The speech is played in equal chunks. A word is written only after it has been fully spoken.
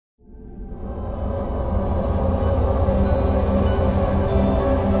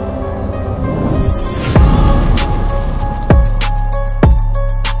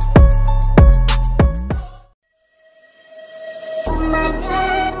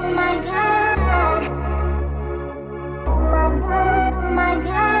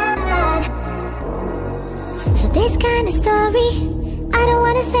of story, I don't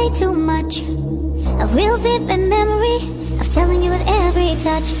wanna say too much. A real vivid memory of telling you with every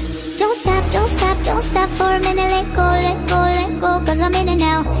touch. Don't stop, don't stop, don't stop for a minute. Let go, let go, let go, cause I'm in it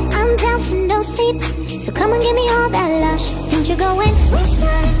now. I'm down for no sleep, so come and give me all that lush. Don't you go in.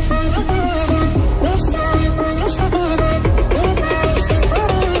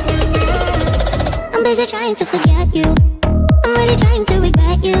 I'm busy trying to forget you. I'm really trying to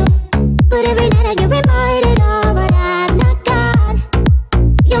regret you. But every night I get reminded of what I've not got.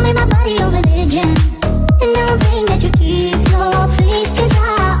 You made my body your religion, and now I'm praying that you keep your faith. Cause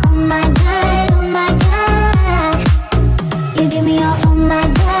oh my God, oh my God, you give me your oh my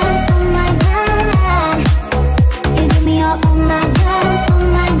God, oh my God. You give me your oh my God, oh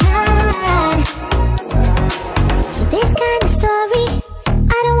my God. So this kind of story,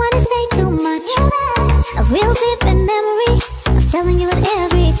 I don't wanna say too much. A real vivid memory of telling you with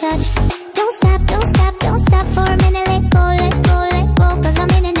every touch. Don't stop, don't stop, don't stop for a minute. Let go, let go, let go, cause I'm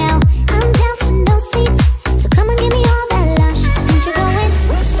in it now. I'm down for no sleep, so come and give me all that lush. Don't you go in.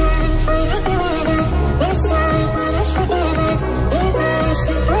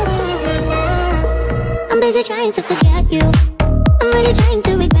 I'm busy trying to forget you. I'm really trying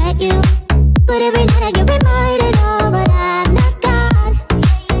to regret you. But every night I get reminded of what I've not got.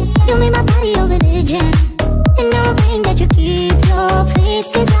 You made my body your religion, and now I'm praying that you keep your faith.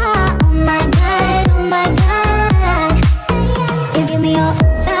 Cause oh my God, oh my God, you give me your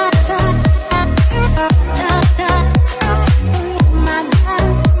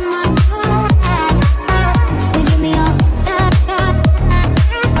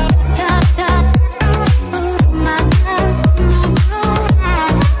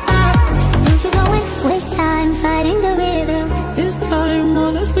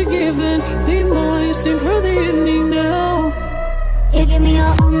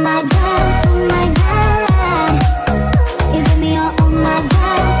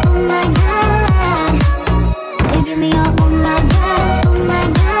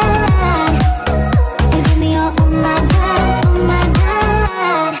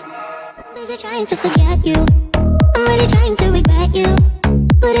to forget you. I'm really trying to regret you.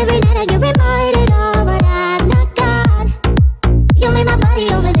 But every night I get reminded of what I've not got. You made my body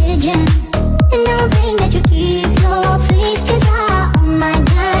your religion, and now I'm praying that you keep your faith. Cause oh my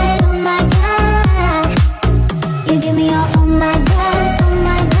God, oh my God, you give me your oh my God, oh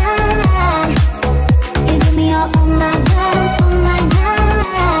my God. You give me your oh my God, oh my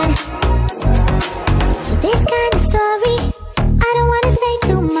God. So this kind of story, I don't wanna say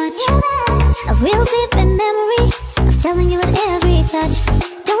too much. A real vivid memory of telling you with every touch.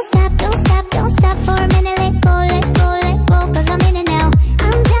 Don't stop, don't stop, don't stop for a minute. Let go, let go, let go, cause I'm in it now.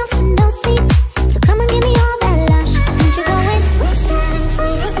 I'm down for no sleep, so come and give me all that lush. Don't you go in.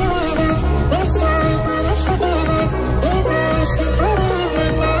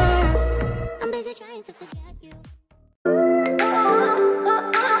 I'm busy trying to forget you.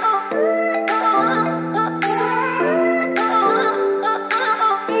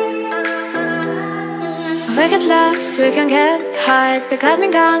 We get lost, we can get high. Because me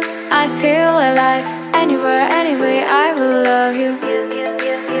gone, I feel alive. Anywhere, anyway, I will love you.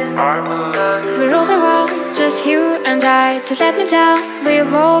 We rule the world, just you and I. Just let me down, we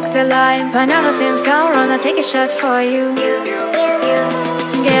walk the line. When all the things go wrong, I'll take a shot for you.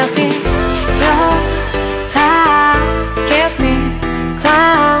 Give me